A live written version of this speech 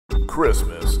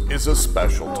Christmas is a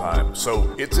special time,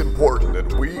 so it's important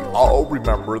that we all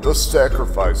remember the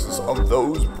sacrifices of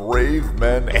those brave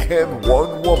men and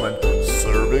one woman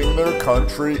serving their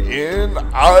country in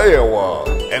Iowa.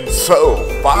 And so,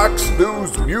 Fox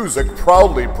News Music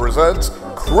proudly presents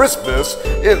Christmas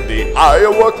in the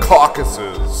Iowa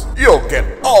Caucuses. You'll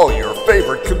get all your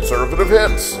favorite conservative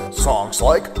hits. Songs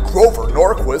like Grover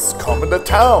Norquist's Coming to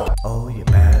Town. Oh, you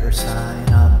better sign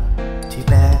up.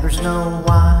 Teabaggers know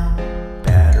why.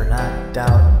 Better not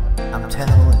doubt, I'm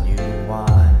telling you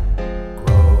why.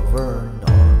 Grover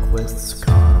Norquist's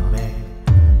coming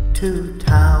to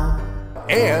town.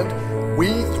 And We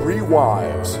Three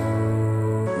Wives.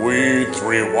 We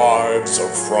three wives of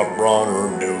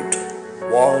frontrunner Newt.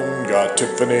 One got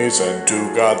Tiffany's and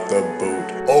two got the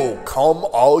boot. Oh, come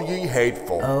all ye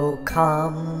hateful. Oh,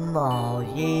 come all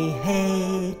ye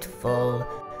hateful,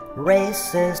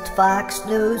 racist Fox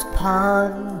News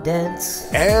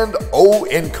pundits. And oh,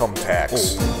 income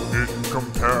tax. Oh,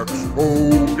 income tax,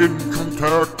 oh, income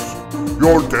tax,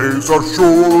 your days are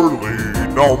surely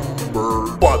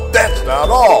numbered. But that's not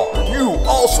all. You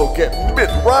also get Mitt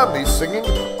Romney singing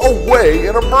Away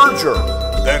in a Merger.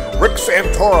 Then Rick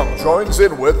Santorum joins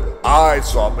in with I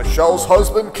Saw Michele's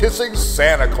Husband Kissing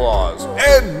Santa Claus.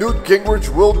 And Newt Gingrich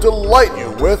will delight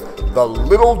you with The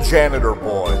Little Janitor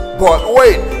Boy. But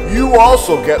wait, you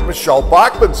also get Michele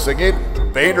Bachman singing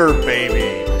Boehner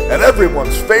Baby. And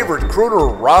everyone's favorite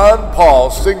crooner Ron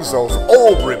Paul sings those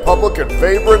old Republican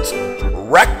favorites,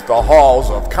 Wreck the Halls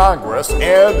of Congress,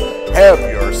 and Have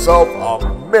Yourself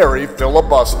a Merry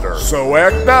Filibuster. So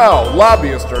act now.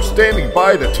 Lobbyists are standing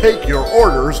by to take your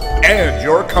orders and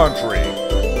your country.